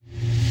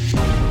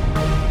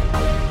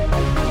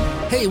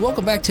Hey,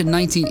 welcome back to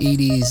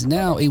 1980s.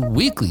 Now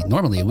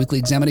normally a weekly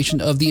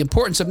examination of the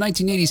importance of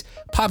 1980s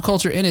pop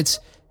culture and its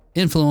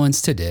influence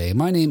today.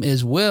 My name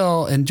is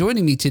Will, and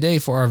joining me today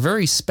for our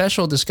very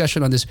special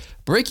discussion on this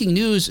breaking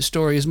news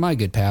story is my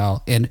good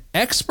pal and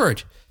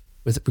expert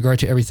with regard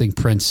to everything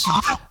Prince,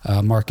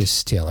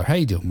 Marcus Taylor. How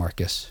you doing,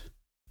 Marcus?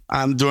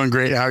 I'm doing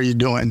great. How are you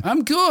doing?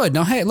 I'm good.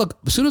 Now, hey, look,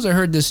 as soon as I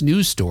heard this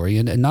news story,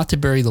 and not to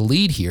bury the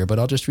lead here, but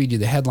I'll just read you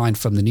the headline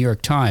from the New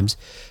York Times.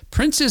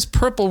 Prince's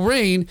Purple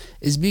Rain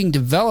is being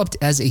developed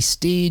as a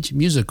stage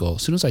musical.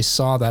 As soon as I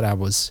saw that, I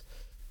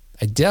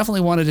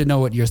definitely wanted to know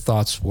what your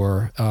thoughts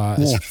were.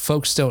 As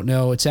folks don't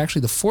know, it's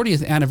actually the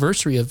 40th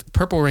anniversary of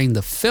Purple Rain,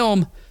 the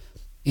film.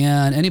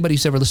 And anybody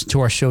who's ever listened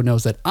to our show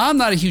knows that I'm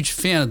not a huge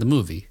fan of the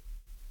movie.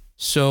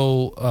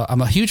 So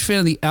I'm a huge fan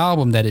of the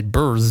album that it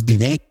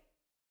birthed.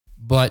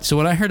 But so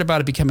when I heard about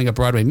it becoming a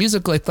Broadway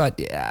musical, I thought,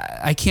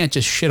 I can't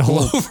just shit all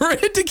over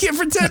it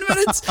for 10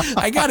 minutes.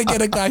 I got to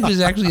get a guy who's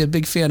actually a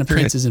big fan of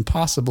Prince's and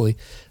possibly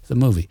the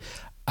movie.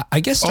 I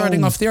guess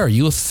starting off there, are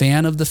you a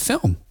fan of the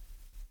film?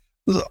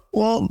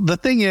 Well, the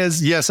thing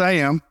is, yes, I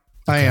am.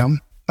 Okay. I am.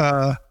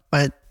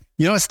 But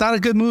it's not a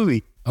good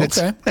movie.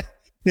 Okay.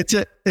 It's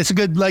a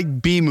good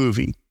like B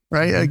movie,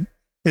 right?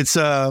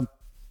 Mm-hmm.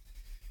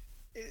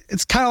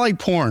 It's kind of like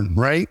porn,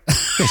 right?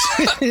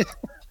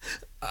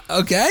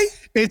 Okay.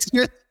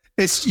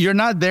 You're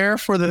not there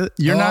for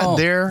not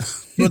there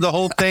for the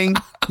whole thing.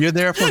 You're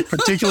there for a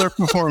particular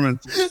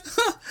performance,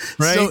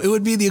 right? So it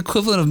would be the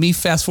equivalent of me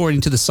fast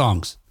forwarding to the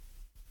songs.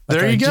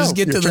 There you go. Just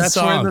get to the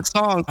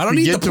song. I don't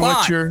need the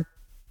plot.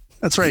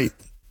 That's right.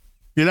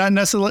 You're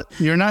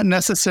not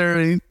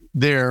necessarily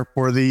there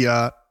for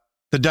the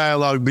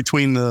dialogue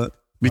between the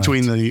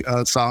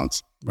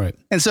songs. Right.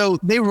 And so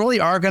they really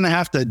are going to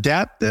have to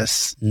adapt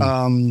this.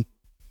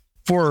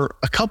 For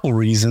a couple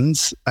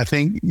reasons. I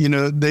think,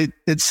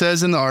 it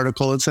says in the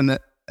article,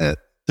 they're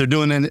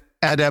doing an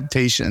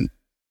adaptation,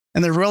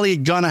 and they're really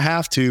going to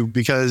have to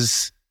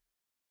because,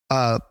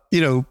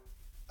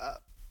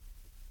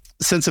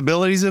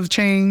 sensibilities have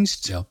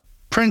changed. Yeah.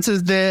 Prince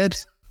is dead.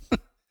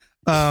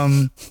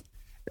 There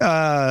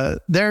are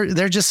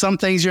just some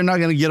things you're not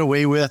going to get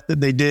away with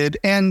that they did.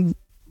 And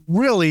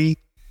really,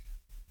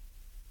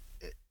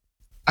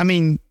 I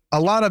mean, a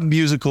lot of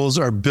musicals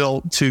are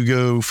built to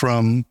go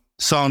from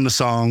song to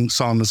song,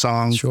 song to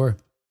song. Sure.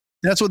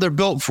 That's what they're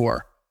built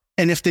for.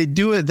 And if they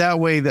do it that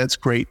way, that's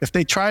great. If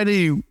they try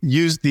to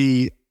use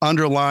the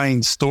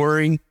underlying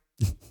story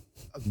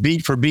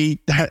beat for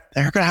beat, they're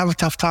going to have a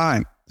tough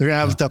time. They're going to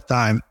have a tough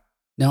time.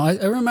 Now, I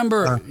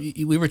remember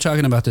we were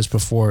talking about this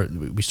before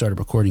we started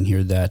recording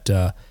here, that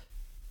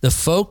the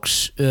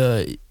folks,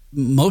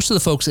 most of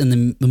the folks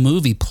in the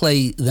movie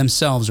play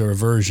themselves or a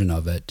version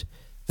of it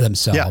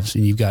themselves. Yeah.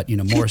 And you've got,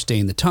 Morris Day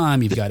in the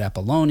Time, you've got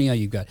Apollonia,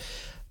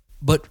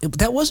 but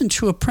that wasn't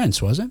true of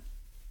Prince, was it?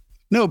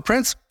 No,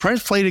 Prince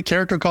played a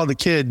character called the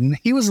Kid, and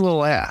he was a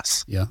little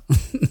ass. Yeah.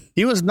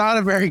 He was not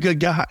a very good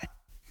guy.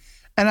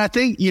 And I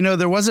think,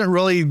 there wasn't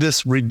really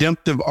this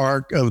redemptive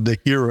arc of the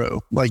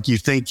hero like you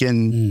think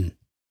in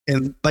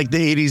like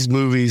the 80s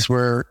movies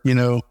where,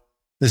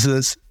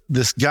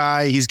 this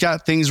guy, he's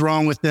got things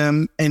wrong with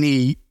him and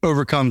he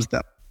overcomes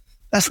them.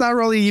 That's not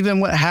really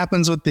even what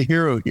happens with the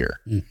hero here.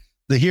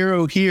 The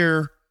hero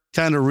here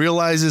kind of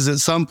realizes at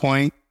some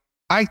point,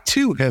 I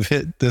too have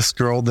hit this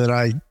girl that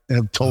I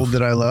have told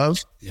that I love.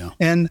 Yeah.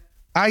 And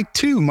I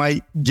too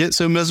might get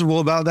so miserable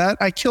about that,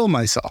 I kill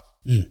myself.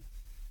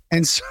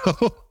 And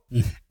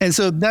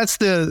so that's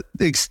the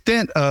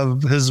extent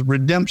of his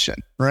redemption,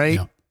 right?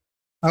 Yeah.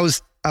 I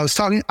was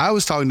talking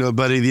to a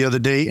buddy the other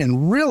day,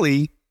 and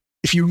really,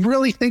 if you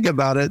really think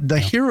about it, the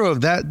hero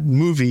of that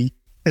movie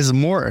is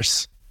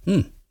Morris.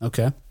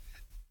 Okay.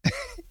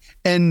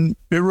 And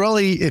it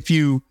really, if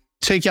you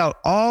take out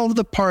all of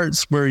the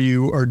parts where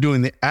you are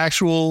doing the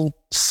actual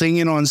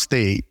singing on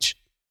stage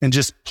and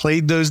just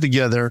played those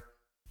together,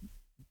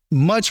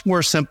 much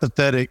more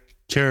sympathetic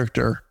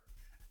character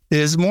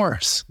is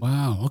Morris.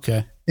 Wow.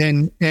 Okay.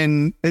 And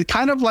it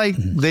kind of like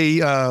they,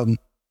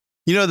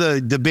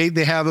 the debate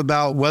they have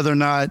about whether or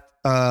not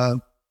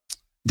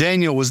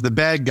Daniel was the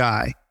bad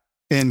guy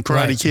in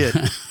Karate Kid.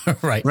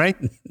 Right.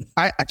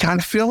 I kind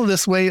of feel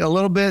this way a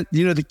little bit.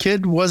 The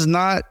kid was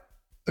not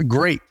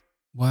great.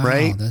 Wow,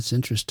 right? That's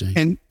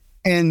interesting.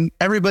 And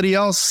everybody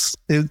else,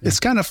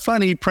 it's kind of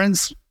funny.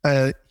 Prince,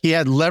 he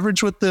had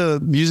leverage with the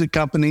music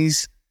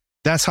companies.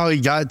 That's how he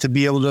got to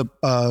be able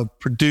to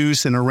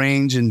produce and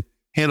arrange and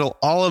handle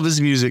all of his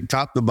music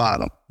top to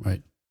bottom.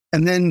 Right.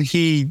 And then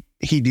he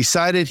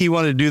decided he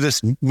wanted to do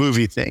this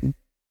movie thing,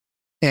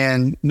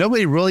 and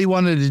nobody really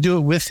wanted to do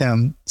it with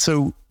him.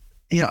 So,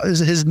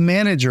 his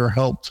manager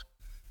helped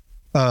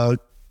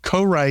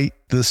co-write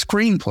the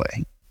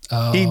screenplay.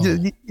 Oh. They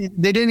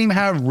didn't even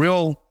have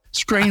real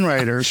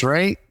screenwriters,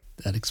 right?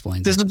 That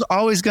explains this it. is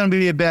always going to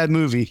be a bad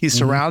movie. He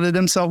surrounded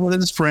himself with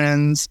his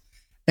friends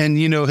and,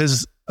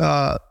 his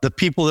the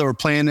people that were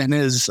playing in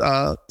his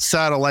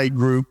satellite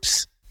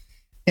groups.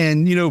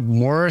 And,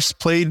 Morris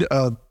played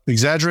a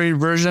exaggerated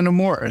version of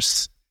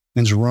Morris,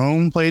 and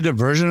Jerome played a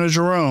version of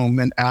Jerome,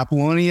 and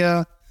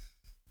Apollonia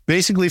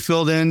basically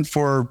filled in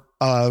for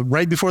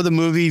right before the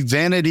movie,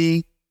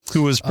 Vanity,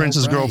 who was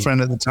Prince's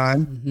girlfriend at the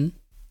time. Mm-hmm.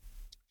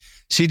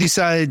 She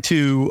decided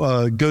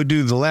to go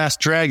do The Last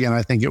Dragon,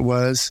 I think it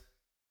was.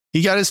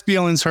 He got his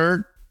feelings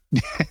hurt.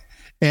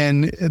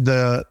 And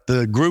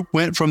the group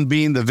went from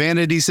being the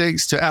Vanity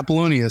Six to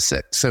Apollonia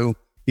Six. So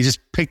he just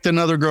picked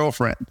another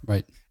girlfriend.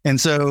 Right.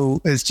 And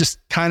so it's just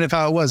kind of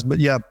how it was. But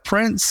yeah,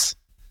 Prince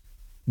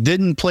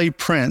didn't play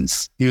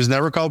Prince. He was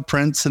never called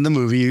Prince in the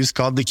movie. He was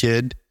called the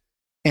Kid.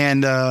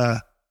 And,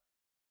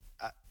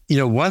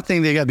 one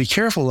thing they got to be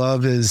careful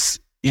of is,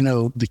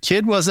 the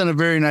Kid wasn't a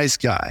very nice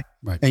guy.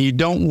 Right. And you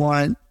don't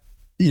want,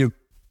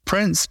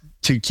 Prince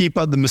to keep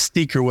up the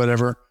mystique or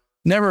whatever,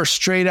 never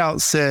straight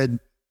out said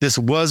this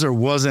was or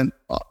wasn't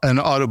an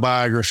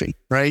autobiography,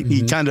 right? Mm-hmm.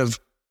 He kind of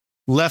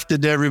left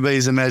it to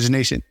everybody's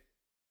imagination.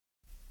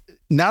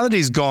 Now that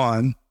he's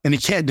gone and he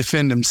can't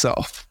defend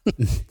himself,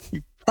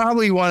 you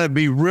probably want to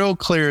be real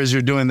clear as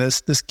you're doing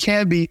this. This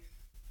can't be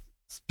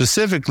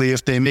specifically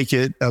if they make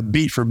it a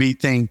beat for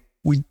beat thing.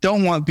 We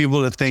don't want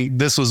people to think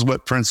this was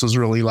what Prince was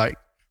really like.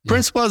 Yeah.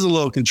 Prince was a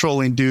little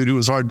controlling dude who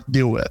was hard to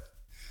deal with,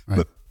 right.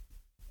 But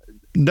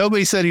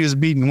nobody said he was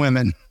beating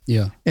women.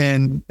 Yeah.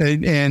 And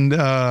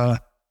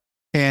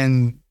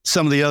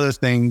some of the other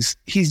things,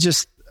 he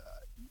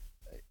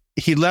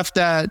let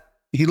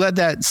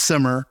that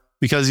simmer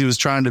because he was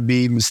trying to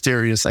be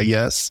mysterious, I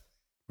guess.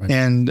 Right.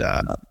 And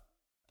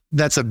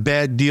that's a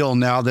bad deal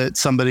now that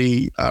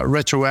somebody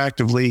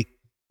retroactively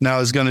now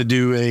is going to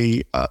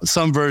do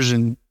some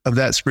version of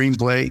that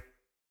screenplay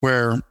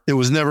where it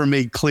was never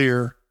made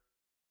clear,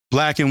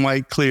 black and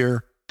white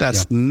clear.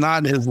 That's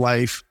not his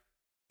life.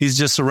 He's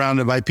just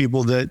surrounded by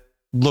people that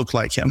look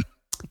like him.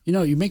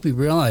 You make me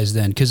realize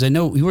then, because I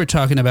know we were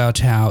talking about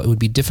how it would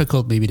be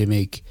difficult maybe to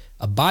make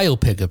a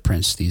biopic of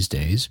Prince these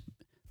days.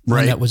 Right.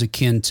 One that was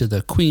akin to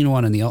the Queen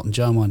one and the Elton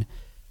John one.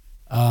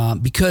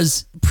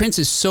 Because Prince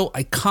is so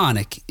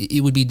iconic,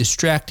 it would be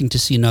distracting to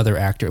see another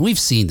actor. And we've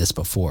seen this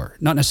before,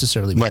 not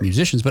necessarily with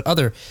musicians, but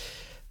other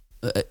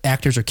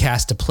actors are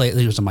cast to play.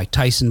 There was a Mike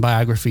Tyson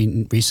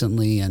biography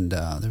recently, and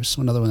there was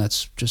another one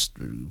that's just...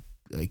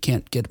 I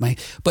can't get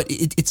but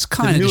it's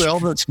kind of the new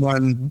Elvis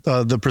one,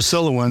 the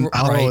Priscilla one.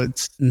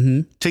 Right.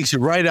 It takes you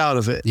right out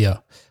of it. Yeah,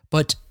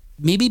 but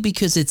maybe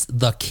because it's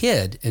the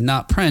Kid and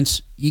not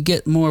Prince, you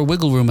get more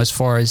wiggle room as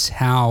far as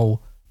how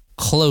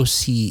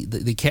close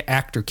the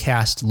actor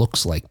cast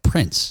looks like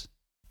Prince.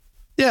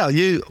 Yeah,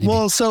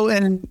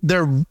 and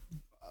they're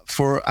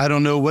I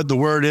don't know what the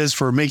word is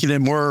for making it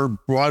more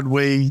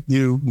Broadway,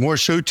 more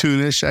show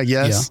tune-ish, I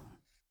guess.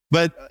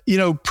 Yeah.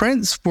 But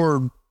Prince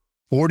for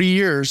 40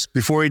 years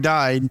before he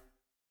died,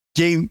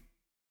 gave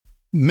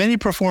many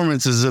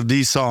performances of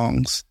these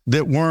songs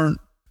that weren't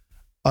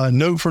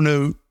note for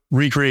note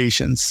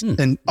recreations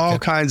and all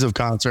kinds of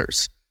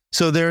concerts.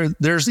 So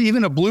there's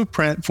even a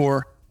blueprint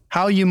for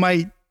how you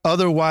might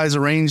otherwise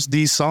arrange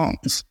these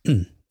songs.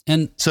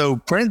 And so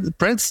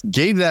Prince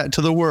gave that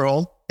to the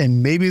world,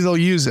 and maybe they'll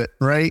use it,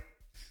 right?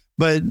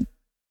 But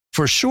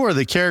for sure,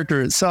 the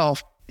character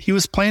itself, he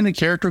was playing a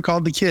character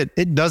called the Kid.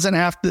 It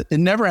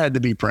never had to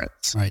be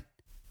Prince. Right.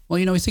 Well,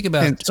 we think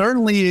about, and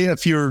certainly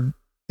if you're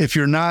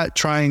not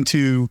trying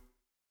to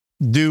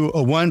do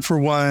a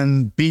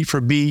 1-for-1 beat for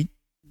beat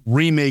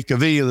remake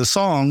of any of the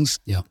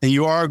songs, and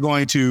you are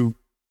going to,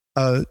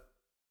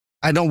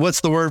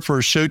 what's the word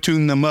for show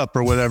tune them up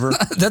or whatever.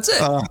 That's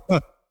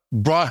it.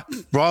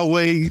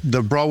 Broadway,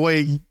 the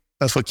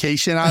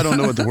Broadway-ification. I don't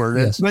know what the word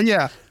is, but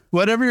yeah,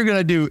 whatever you're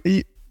going to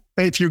do,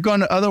 if you're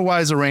going to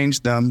otherwise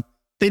arrange them,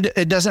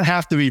 it doesn't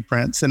have to be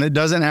Prince, and it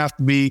doesn't have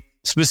to be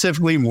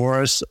specifically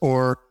Morris,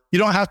 or you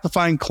don't have to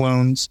find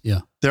clones. Yeah.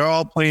 They're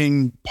all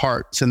playing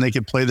parts, and they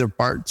can play their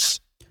parts.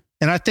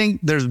 And I think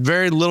there's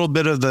very little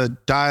bit of the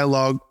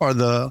dialogue or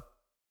the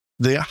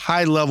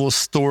high level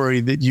story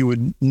that you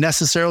would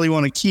necessarily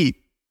want to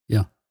keep.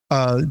 Yeah.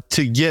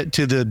 To get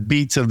to the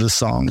beats of the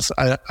songs.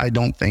 I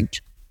don't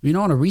think.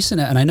 On a recent,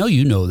 and I know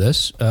you know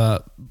this,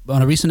 on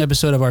a recent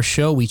episode of our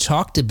show, we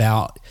talked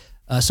about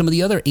some of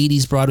the other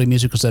 80s Broadway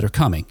musicals that are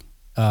coming.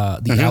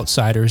 The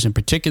Outsiders, in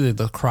particular,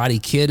 The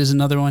Karate Kid is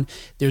another one.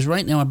 There's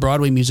right now a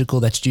Broadway musical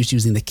that's just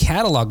using the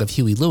catalog of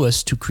Huey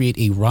Lewis to create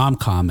a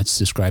rom-com. It's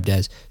described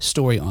as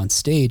story on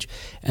stage.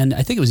 And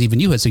I think it was even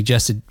you had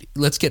suggested,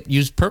 let's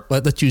use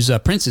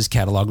Prince's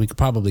catalog. We could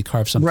probably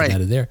carve something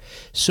out of there.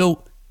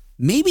 So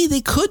maybe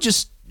they could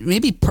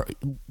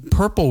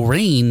Purple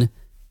Rain,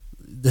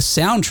 the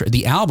soundtrack,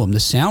 the album, the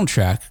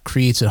soundtrack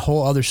creates a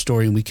whole other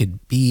story, and we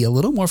could be a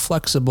little more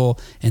flexible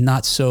and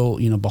not so,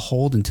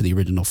 beholden to the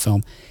original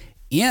film,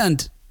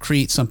 and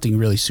create something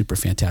really super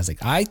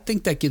fantastic. I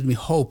think that gives me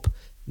hope,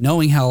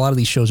 knowing how a lot of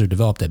these shows are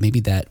developed, that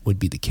maybe that would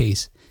be the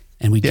case,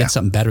 and we get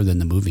something better than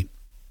the movie.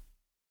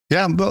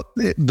 Yeah, but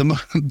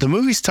the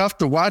movie's tough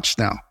to watch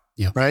now.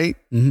 Yeah, right.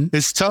 Mm-hmm.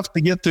 It's tough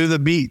to get through the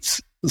beats.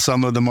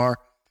 Some of them are.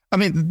 I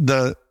mean,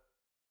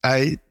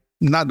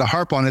 not to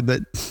harp on it,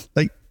 but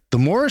like the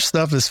Morris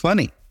stuff is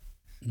funny.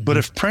 Mm-hmm. But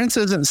if Prince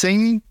isn't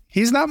singing,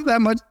 he's not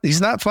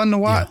fun to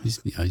watch.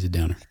 Yeah, he's a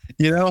downer.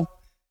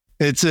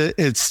 It's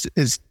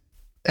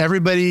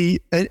everybody,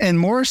 and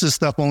Morris's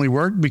stuff only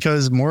worked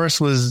because Morris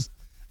was,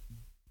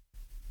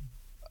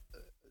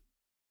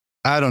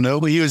 I don't know,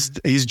 but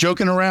he's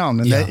joking around,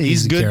 and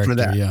he's good for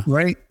that,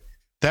 right?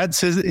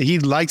 That's he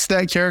likes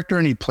that character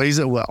and he plays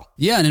it well.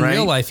 Yeah, and in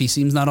real life, he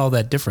seems not all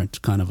that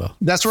different. Kind of a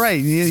that's right.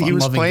 He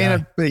was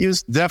playing he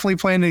was definitely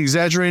playing an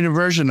exaggerated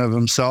version of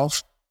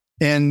himself,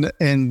 and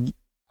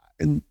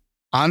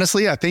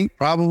honestly, I think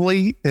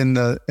probably in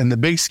the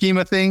big scheme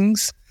of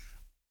things,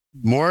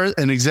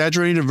 an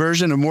exaggerated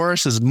version of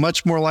Morris is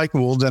much more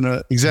likable than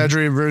an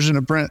exaggerated version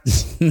of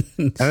Prince,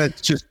 and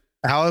that's just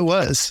how it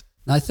was.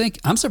 I think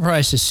I'm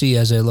surprised to see,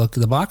 as I look,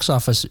 the box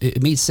office,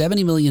 it made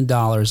 $70 million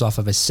off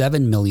of a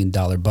 $7 million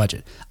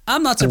budget.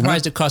 I'm not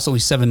surprised it cost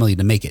only $7 million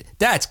to make it.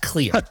 That's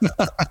clear.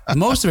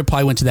 Most of it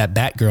probably went to that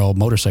Batgirl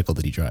motorcycle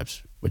that he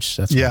drives, which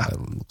looks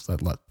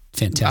like a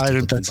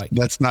fantastic.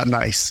 That's not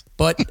nice.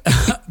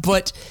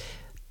 But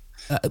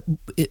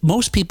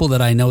most people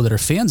that I know that are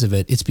fans of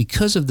it, it's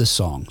because of the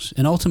songs.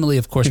 And ultimately,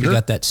 of course, we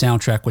got that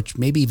soundtrack, which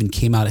maybe even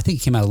came out, I think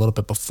it came out a little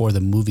bit before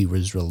the movie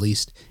was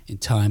released in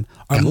time.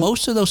 Are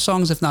most of those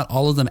songs, if not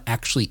all of them,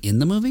 actually in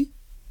the movie?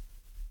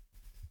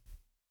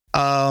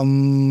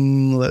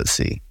 Let's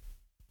see.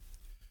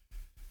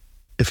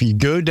 If you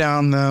go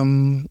down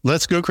them,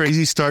 Let's Go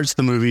Crazy starts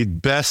the movie.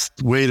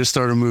 Best way to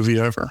start a movie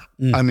ever.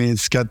 I mean,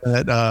 it's got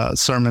that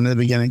sermon at the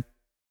beginning.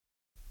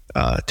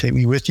 Take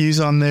Me With You's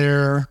on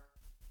there.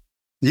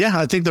 Yeah,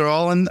 I think they're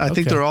all in. I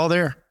think they're all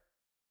there.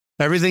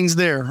 Everything's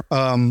there.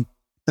 And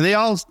they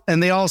all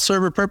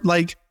serve a purpose.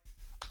 Like,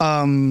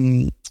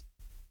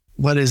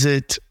 what is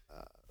it?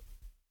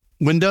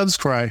 When Doves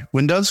Cry.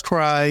 When Doves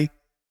Cry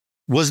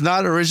was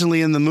not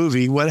originally in the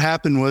movie. What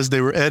happened was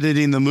they were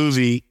editing the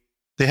movie.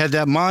 They had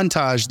that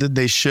montage that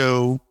they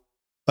show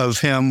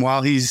of him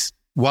while it's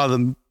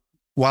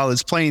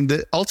playing.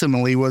 That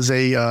ultimately was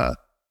the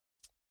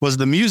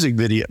music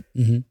video,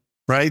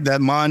 right?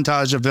 That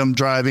montage of him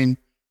driving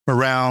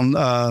around,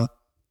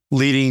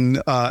 leading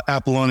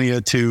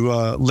Apollonia to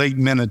Lake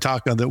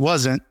Minnetonka that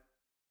wasn't.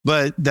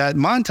 But that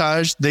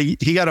montage,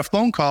 he got a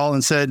phone call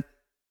and said,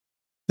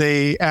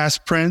 they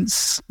asked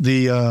Prince,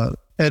 the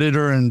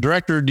editor and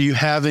director, do you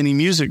have any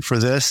music for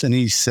this? And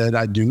he said,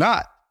 I do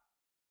not.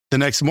 The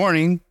next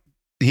morning,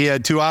 he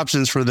had two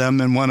options for them,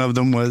 and one of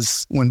them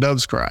was When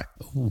Doves Cry.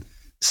 Ooh.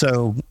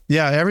 So,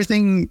 yeah,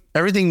 everything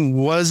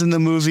was in the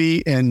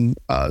movie and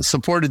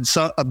supported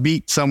a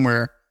beat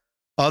somewhere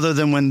other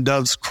than When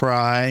Doves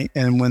Cry,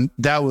 and when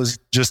that was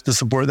just to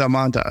support that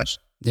montage.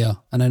 Yeah,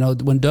 and I know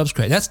When Doves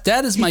Cry.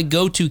 That is my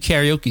go-to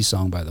karaoke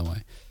song, by the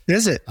way.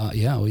 Is it?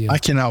 Yeah. Oh, yeah. I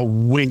cannot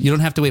wait. You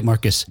don't have to wait,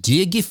 Marcus.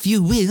 Dig, if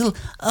you will,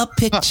 a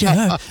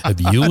picture of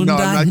you and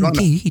I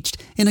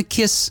engaged in a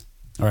kiss.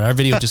 All right, our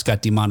video just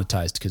got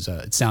demonetized because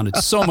it sounded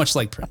so much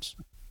like Prince.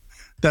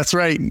 That's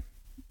right.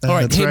 All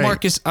right. Hey,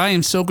 Marcus, I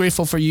am so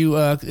grateful for you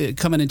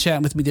coming and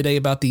chatting with me today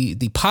about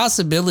the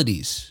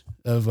possibilities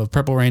of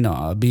Purple Rain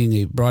being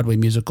a Broadway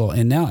musical.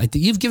 And now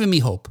you've given me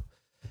hope,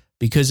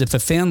 because if a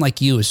fan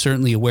like you is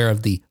certainly aware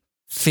of the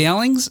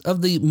failings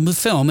of the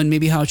film and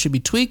maybe how it should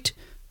be tweaked,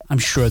 I'm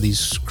sure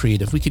these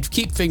we could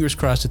keep fingers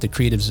crossed that the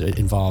creatives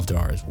involved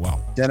are as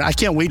well. And I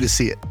can't wait to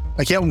see it.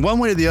 One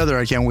way or the other,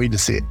 I can't wait to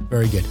see it.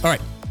 Very good. All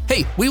right.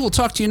 Hey, we will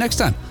talk to you next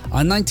time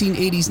on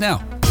 1980s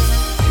Now.